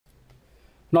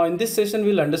Now in this session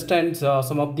we'll understand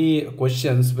some of the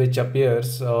questions which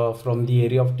appears from the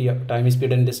area of time,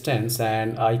 speed and distance,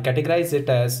 and I categorize it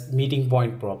as meeting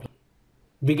point problem.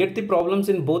 We get the problems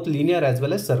in both linear as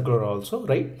well as circular also,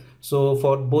 right? So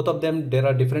for both of them there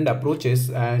are different approaches,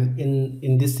 and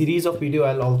in this series of video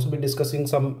I'll also be discussing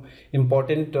some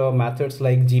important methods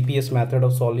like GPS method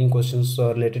of solving questions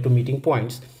related to meeting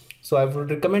points. So I would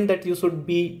recommend that you should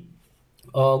be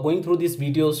going through these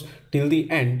videos till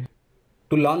the end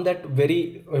to learn that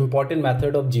very important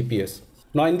method of GPS.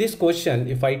 Now in this question,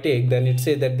 if I take, then it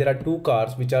says that there are two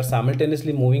cars which are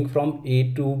simultaneously moving from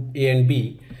A to A and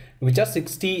B, which are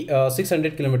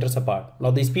 600 kilometers apart.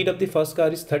 Now the speed of the first car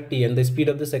is 30 and the speed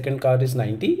of the second car is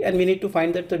 90, and we need to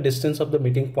find that the distance of the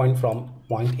meeting point from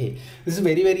point A. This is a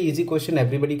very easy question.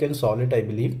 Everybody can solve it, I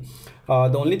believe.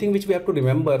 The only thing which we have to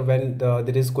remember when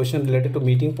there is question related to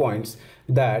meeting points,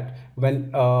 that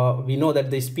when we know that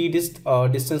the speed is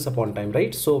distance upon time,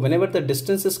 right? So whenever the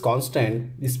distance is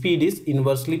constant, the speed is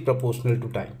inversely proportional to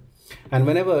time, and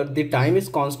whenever the time is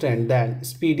constant, then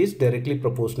speed is directly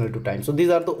proportional to time. So these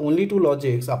are the only two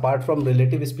logics, apart from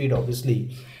relative speed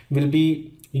obviously, will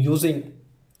be using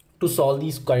to solve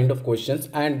these kind of questions,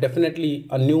 and definitely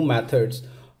a new methods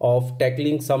of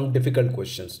tackling some difficult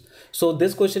questions. So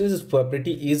this question is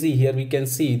pretty easy. Here we can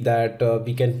see that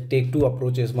we can take two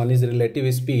approaches. One is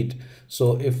relative speed.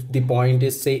 So if the point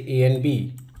is say A and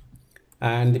B,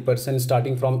 and the person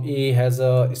starting from A has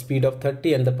a speed of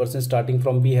 30 and the person starting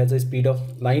from B has a speed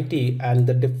of 90, and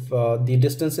the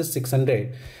distance is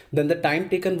 600, then the time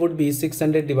taken would be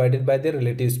 600 divided by their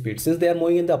relative speed. Since they are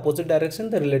moving in the opposite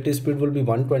direction, the relative speed will be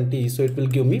 120, so it will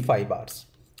give me 5 hours,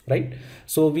 right?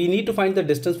 So we need to find the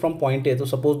distance from point A. So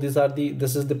suppose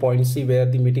this is the point C where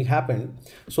the meeting happened.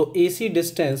 So AC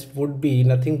distance would be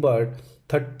nothing but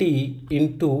 30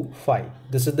 into 5.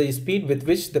 This is the speed with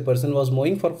which the person was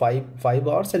moving for 5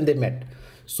 hours and they met.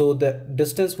 So the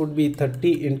distance would be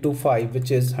 30 into 5, which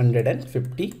is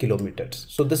 150 kilometers.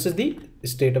 So this is the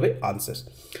straight away answers.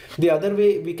 The other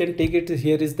way we can take it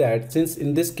here is that since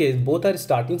in this case both are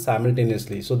starting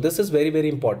simultaneously, so this is very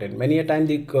important. Many a time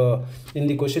in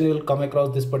the question you will come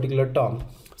across this particular term,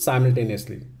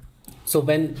 simultaneously. So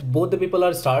when both the people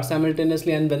are start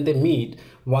simultaneously and when they meet,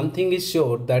 one thing is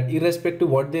sure, that irrespective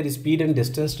what their speed and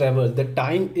distance travel, the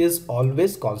time is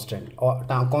always constant, or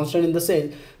constant in the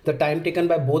sense the time taken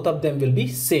by both of them will be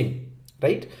same,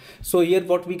 right? So here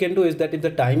what we can do is that if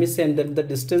the time is same, then the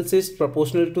distance is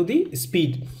proportional to the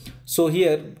speed. So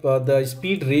here the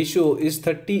speed ratio is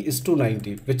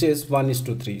 30:90, which is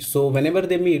 1:3. So whenever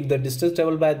they meet, the distance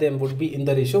traveled by them would be in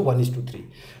the ratio 1:3.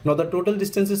 Now the total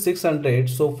distance is 600.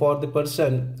 So for the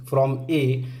person from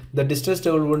A, the distance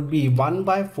traveled would be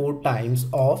 1/4 times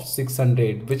of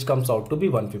 600, which comes out to be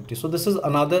 150. So this is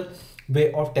another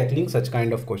way of tackling such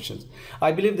kind of questions.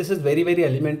 I believe this is very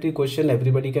elementary question.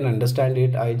 Everybody can understand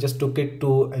it. I just took it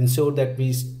to ensure that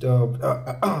we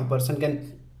person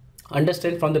can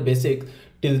understand from the basic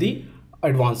till the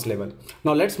advanced level.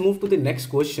 Now let's move to the next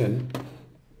question.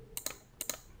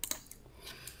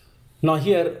 Now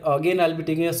here again I'll be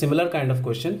taking a similar kind of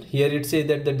question. Here it says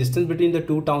that the distance between the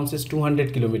two towns is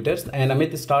 200 kilometers, and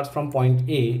Amit starts from point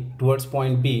A towards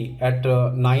point B at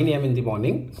 9 a.m. in the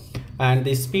morning, and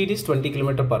the speed is 20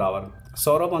 km per hour.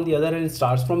 Saurabh on the other hand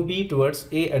starts from B towards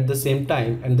A at the same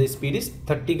time, and the speed is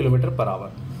 30 km per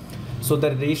hour. So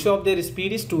the ratio of their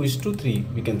speed is 2:3,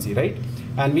 we can see, right?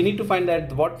 And we need to find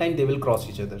at what time they will cross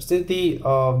each other. Since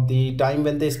the time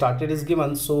when they started is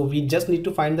given, so we just need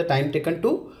to find the time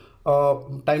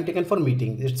taken for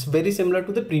meeting. It's very similar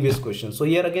to the previous question. So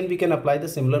here again we can apply the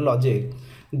similar logic,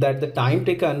 that the time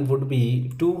taken would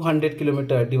be 200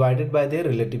 km divided by their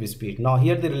relative speed. Now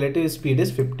here the relative speed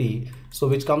is 50, so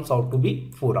which comes out to be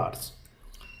 4 hours.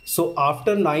 So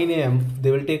after 9 a.m.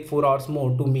 they will take 4 hours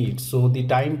more to meet. So the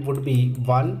time would be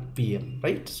 1 p.m.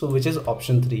 right? So which is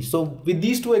option 3. So with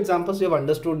these two examples you have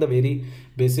understood the very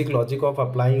basic logic of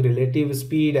applying relative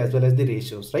speed as well as the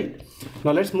ratios, right?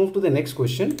 Now let's move to the next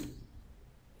question.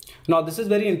 Now this is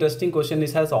very interesting question.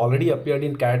 This has already appeared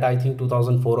in CAT, I think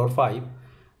 2004 or 5.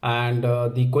 And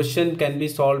the question can be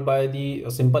solved by the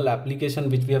simple application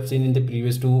which we have seen in the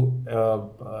previous two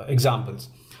examples.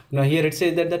 Now here it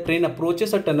says that the train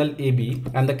approaches a tunnel AB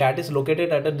and the cat is located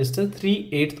at a distance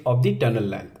 3/8 of the tunnel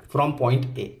length from point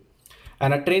A,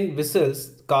 and a train whistles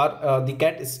the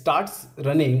cat starts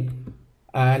running,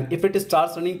 and if it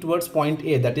starts running towards point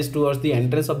A, that is towards the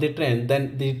entrance of the train,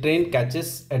 then the train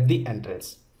catches at the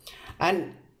entrance,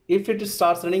 and if it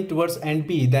starts running towards end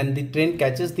B, then the train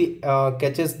catches the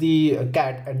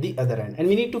cat at the other end, and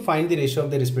we need to find the ratio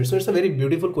of their speed. So it's a very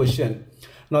beautiful question.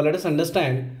 Now let us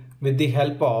understand with the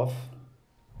help of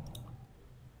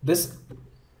this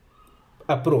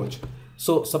approach.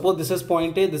 So suppose this is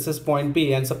point A, this is point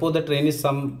B, and suppose the train is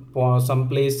some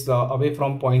place away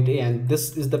from point A, and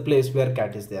this is the place where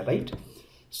cat is there, right?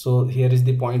 So here is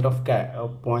the point of cat,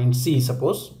 point C,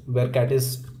 suppose, where cat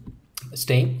is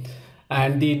staying,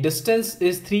 and the distance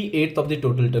is 3/8 of the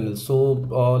total tunnel.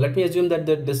 So let me assume that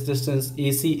this distance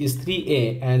AC is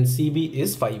 3A and CB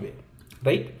is 5A,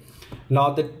 right?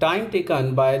 Now the time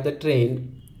taken by the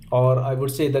train, or I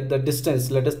would say that the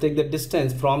distance, let us take the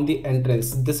distance from the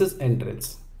entrance. This is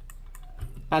entrance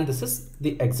and this is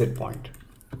the exit point.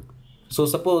 So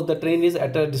suppose the train is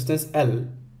at a distance L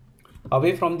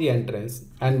away from the entrance,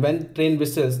 and when train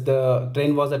whistles, the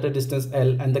train was at a distance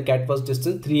L and the cat was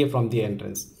distance 3A from the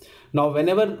entrance. Now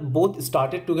whenever both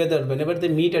started together, whenever they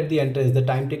meet at the entrance, the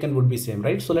time taken would be same,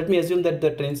 right? So let me assume that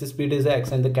the train's speed is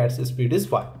X and the cat's speed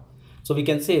is Y. So we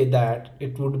can say that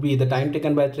it would be, the time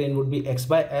taken by train would be X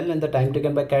by L and the time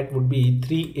taken by cat would be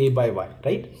 3A by Y,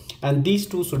 right? And these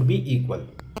two should be equal.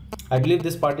 I believe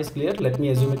this part is clear. Let me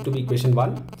assume it to be equation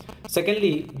 1.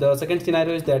 Secondly, the second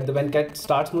scenario is that when cat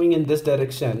starts moving in this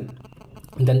direction,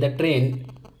 then the train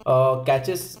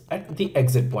catches at the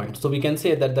exit point. So we can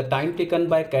say that the time taken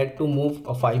by cat to move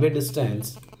a 5A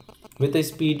distance with a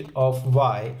speed of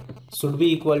Y should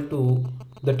be equal to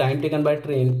the time taken by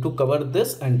train to cover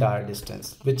this entire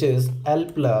distance, which is L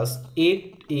plus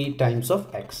 8A times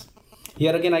of X.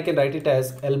 Here again I can write it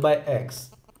as L by X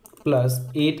plus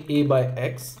 8A by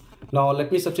X. Now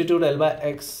let me substitute L by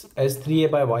X as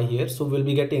 3A by Y here. So we'll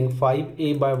be getting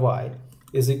 5A by Y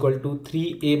is equal to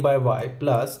 3A by Y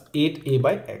plus 8A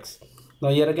by X. Now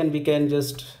here again we can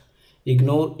just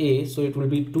ignore A, so it will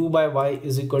be 2 by Y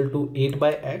is equal to 8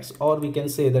 by X, or we can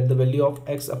say that the value of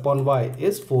X upon Y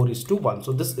is 4:1.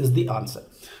 So this is the answer.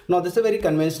 Now this is a very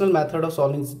conventional method of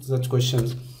solving such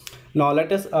questions. Now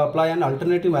let us apply an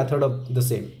alternative method of the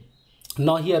same.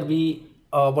 Now here we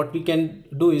what we can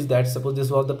do is that, suppose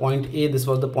this was the point A, this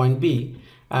was the point B,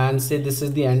 and say this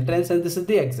is the entrance and this is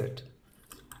the exit,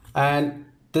 and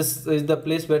this is the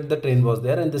place where the train was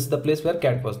there and this is the place where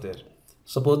cat was there.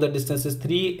 Suppose the distance is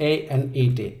 3A and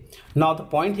 8A. Now the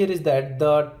point here is that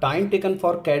the time taken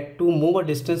for cat to move a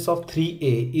distance of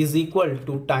 3A is equal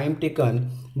to time taken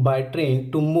by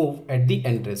train to move at the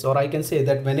entrance, or I can say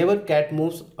that whenever cat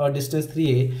moves a distance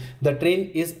 3A, the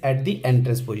train is at the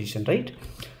entrance position, right?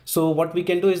 So what we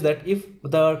can do is that if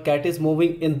the cat is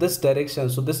moving in this direction,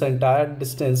 so this entire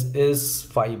distance is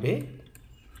 5A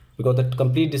because the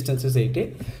complete distance is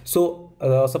 8A. So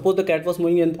suppose the cat was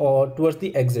moving in towards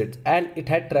the exit and it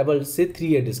had traveled say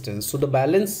 3A distance, so the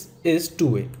balance is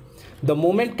 2A. The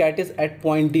moment cat is at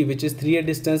point D, which is 3A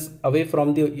distance away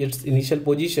from its initial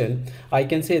position, I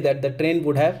can say that the train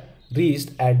would have reached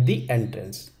at the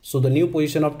entrance. So the new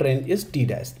position of train is T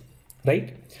dash,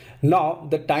 right? Now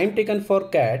the time taken for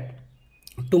cat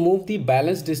to move the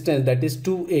balance distance, that is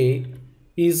 2A,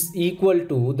 is equal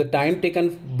to the time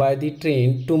taken by the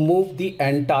train to move the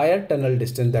entire tunnel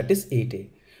distance, that is 8A.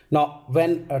 Now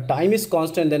when time is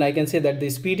constant, then I can say that the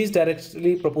speed is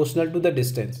directly proportional to the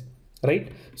distance,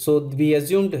 right? So we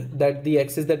assumed that the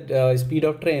X is the speed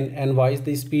of train and Y is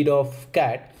the speed of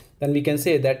cat. Then we can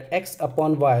say that X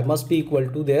upon Y must be equal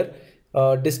to their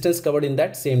distance covered in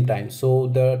that same time. So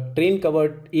the train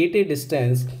covered 8A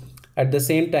distance, at the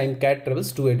same time cat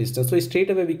travels 2A distance. So straight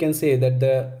away we can say that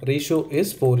the ratio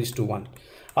is 4:1.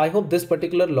 I hope this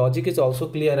particular logic is also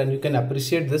clear and you can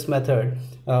appreciate this method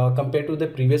compared to the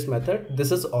previous method.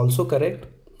 This is also correct,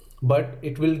 but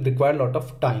it will require a lot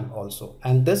of time also,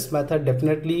 and this method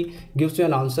definitely gives you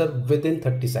an answer within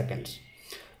 30 seconds.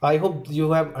 I hope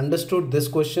you have understood this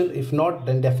question. If not,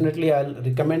 then definitely I'll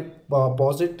recommend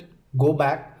pause it, go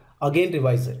back, again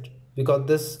revise it,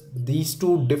 because these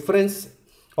two difference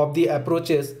of the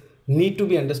approaches need to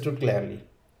be understood clearly.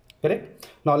 Correct?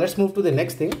 Now let's move to the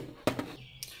next thing.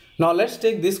 Now let's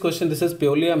take this question. This is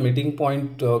purely a meeting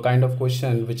point kind of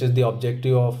question, which is the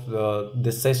objective of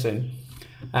this session.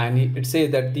 And it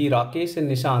says that the Rakesh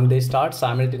and Nishan, they start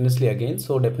simultaneously again.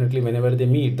 So definitely whenever they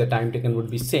meet, the time taken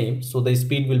would be same. So the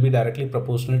speed will be directly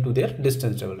proportional to their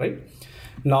distance travel, right?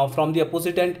 Now from the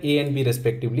opposite end, A and B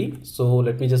respectively. So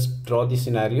let me just draw the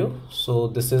scenario. So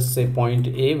this is say point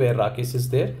A where Rakesh is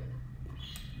there,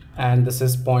 and this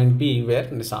is point B where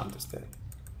Nishant is there.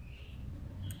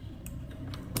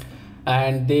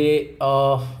 And they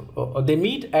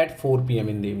meet at 4 p.m.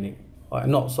 in the evening.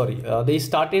 They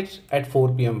started at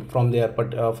 4 p.m. from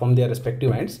their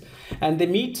respective ends, and they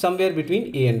meet somewhere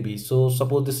between A and B. So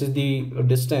suppose this is the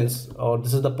distance, or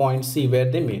this is the point C where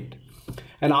they meet.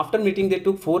 And after meeting, they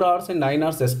took 4 hours and 9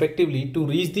 hours respectively to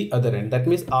reach the other end. That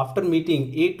means after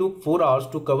meeting, A took 4 hours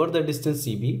to cover the distance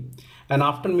CB, and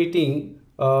after meeting,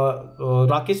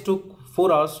 Rakesh took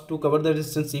 4 hours to cover the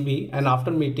distance CB, and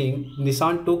after meeting,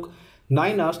 Nishant took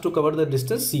 9 hours to cover the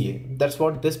distance CA. That's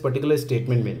what this particular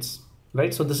statement means,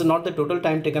 right? So this is not the total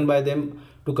time taken by them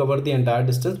to cover the entire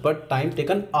distance, but time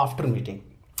taken after meeting.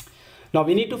 Now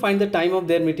we need to find the time of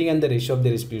their meeting and the ratio of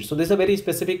their speed. So this is a very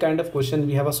specific kind of question.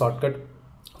 We have a shortcut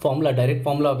formula, direct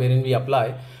formula, wherein we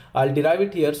apply. I'll derive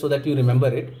it here so that you remember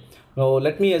it. Now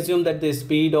let me assume that the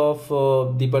speed of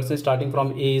the person starting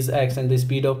from A is X and the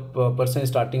speed of person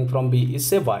starting from B is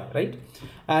say Y, right?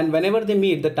 And whenever they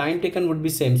meet, the time taken would be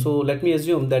same. So let me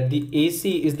assume that the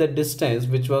AC is the distance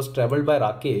which was traveled by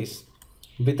Rakesh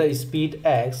with a speed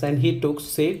X, and he took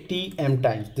say Tm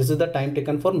times. This is the time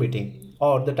taken for meeting,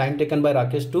 or the time taken by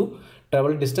Rakesh to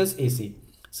travel distance AC.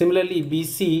 Similarly,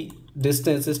 BC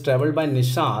distance is traveled by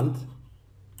Nishant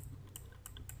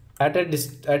at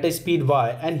a speed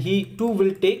Y, and he too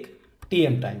will take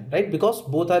Tm time, right? Because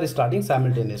both are starting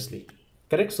simultaneously,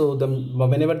 correct? So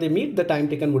whenever they meet, the time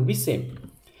taken would be same.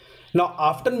 Now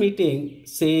after meeting,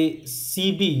 say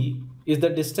CB is the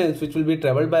distance which will be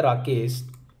traveled by Rakesh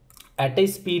at a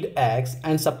speed X,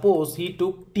 and suppose he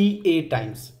took TA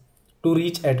times to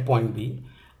reach at point B,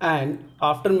 and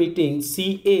after meeting,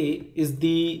 CA is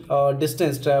the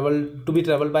distance to be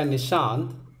traveled by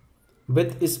Nishant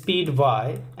with speed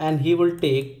Y, and he will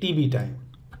take TB time.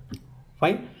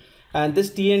 Fine. And this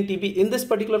T and TB in this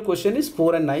particular question is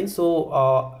 4 and 9.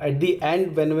 So at the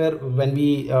end, when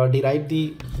we derive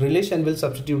the relation, we'll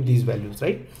substitute these values,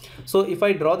 right? So if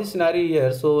I draw the scenario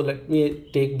here, so let me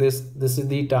take this. This is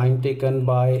the time taken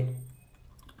by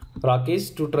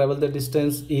Rakesh to travel the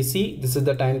distance AC. This is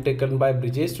the time taken by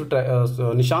Brijesh to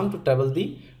Nishant to travel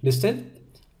the distance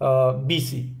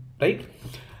BC, right?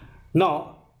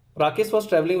 Now Rakesh was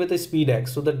traveling with a speed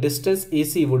X, so the distance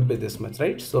AC would be this much,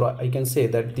 right? So I can say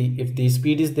that if the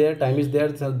speed is there, time is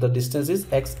there, so the distance is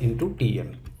X into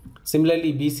Tm.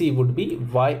 Similarly, BC would be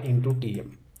Y into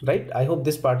Tm, right? I hope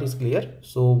this part is clear.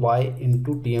 So Y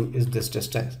into Tm is this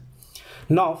distance.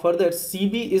 Now further,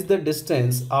 CB is the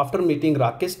distance after meeting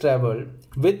Rakesh traveled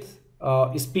with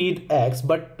speed X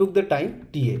but took the time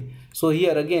TA. So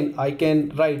here again I can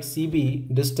write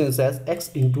CB distance as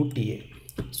X into TA.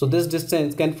 So this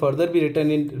distance can further be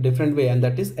written in different way, and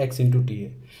that is X into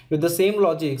TA. With the same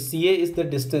logic, CA is the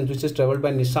distance which is traveled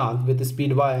by Nishant with the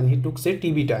speed Y, and he took say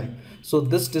TB time. So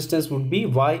this distance would be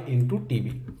Y into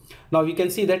TB. Now we can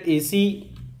see that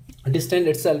AC distance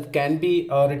itself can be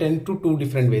written into two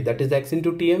different ways, that is X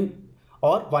into Tm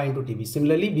or Y into TB.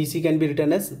 Similarly, BC can be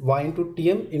written as Y into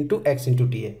Tm into X into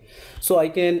TA. So I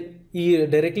can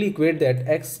directly equate that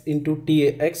X into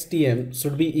TA, XTm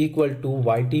should be equal to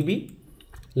YTB.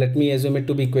 Let me assume it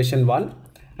to be equation 1,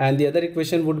 and the other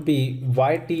equation would be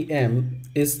YTm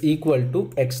is equal to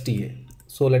XTA.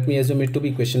 So let me assume it to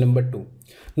be equation number 2.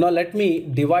 Now let me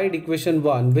divide equation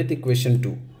 1 with equation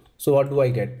 2. So what do I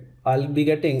get? I'll be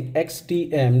getting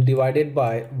XTm divided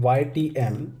by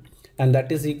YTm, and that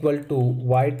is equal to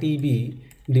YTB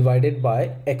divided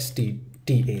by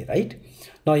XTA, right?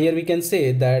 Now here we can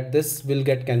say that this will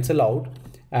get cancelled out,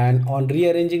 and on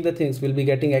rearranging the things, we'll be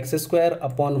getting X square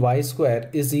upon Y square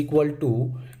is equal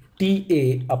to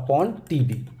TA upon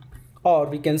TB. Or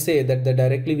we can say that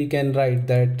directly we can write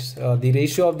that the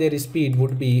ratio of their speed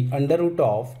would be under root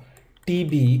of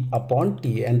TB upon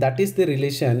TA, and that is the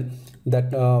relation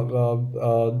that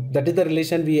that is the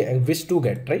relation we wish to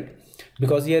get, right?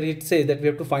 Because here it says that we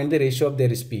have to find the ratio of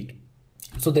their speed.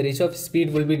 So the ratio of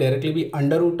speed will be directly be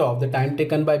under root of the time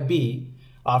taken by B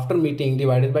after meeting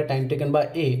divided by time taken by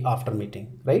A after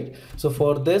meeting, right? So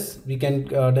for this we can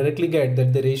directly get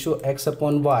that the ratio X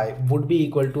upon Y would be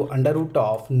equal to under root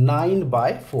of 9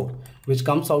 by 4, which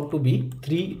comes out to be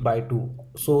 3 by 2.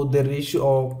 So the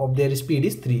ratio of their speed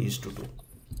is 3:2,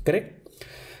 correct?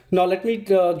 Now let me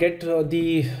get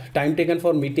the time taken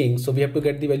for meeting. So we have to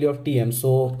get the value of Tm.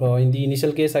 So in the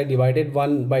initial case I divided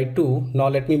 1 by 2. Now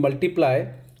let me multiply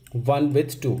 1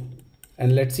 with 2.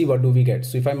 And let's see what do we get.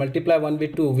 So if I multiply 1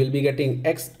 with 2, we'll be getting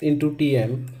X into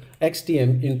Tm,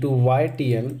 XTm into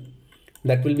YTm,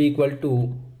 that will be equal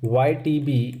to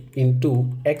YTB into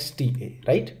XTA,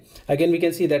 right? Again we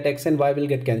can see that X and Y will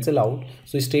get cancelled out.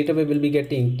 So straight away we'll be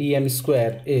getting Tm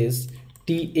square is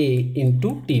TA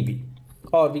into TB.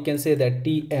 Or we can say that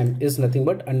Tm is nothing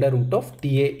but under root of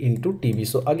TA into TB.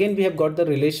 So again we have got the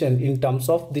relation in terms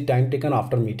of the time taken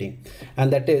after meeting,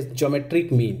 and that is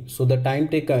geometric mean. So the time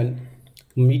taken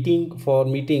meeting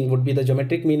would be the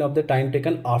geometric mean of the time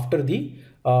taken after the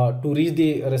to reach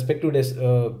the respective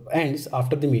ends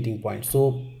after the meeting point.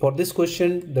 So for this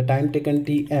question, the time taken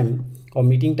Tm or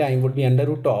meeting time would be under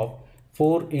root of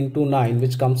 4 into 9,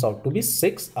 which comes out to be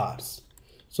 6 hours.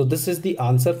 So this is the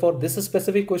answer for this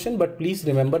specific question, but please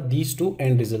remember these two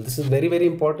end results. This is very, very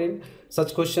important.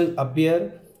 Such questions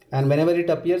appear, and whenever it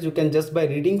appears, you can just by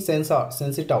reading sense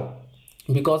it out,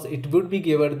 because it would be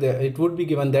given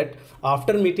that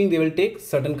after meeting they will take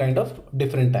certain kind of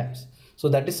different times. So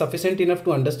that is sufficient enough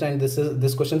to understand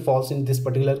this question falls in this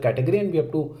particular category, and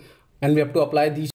we have to apply these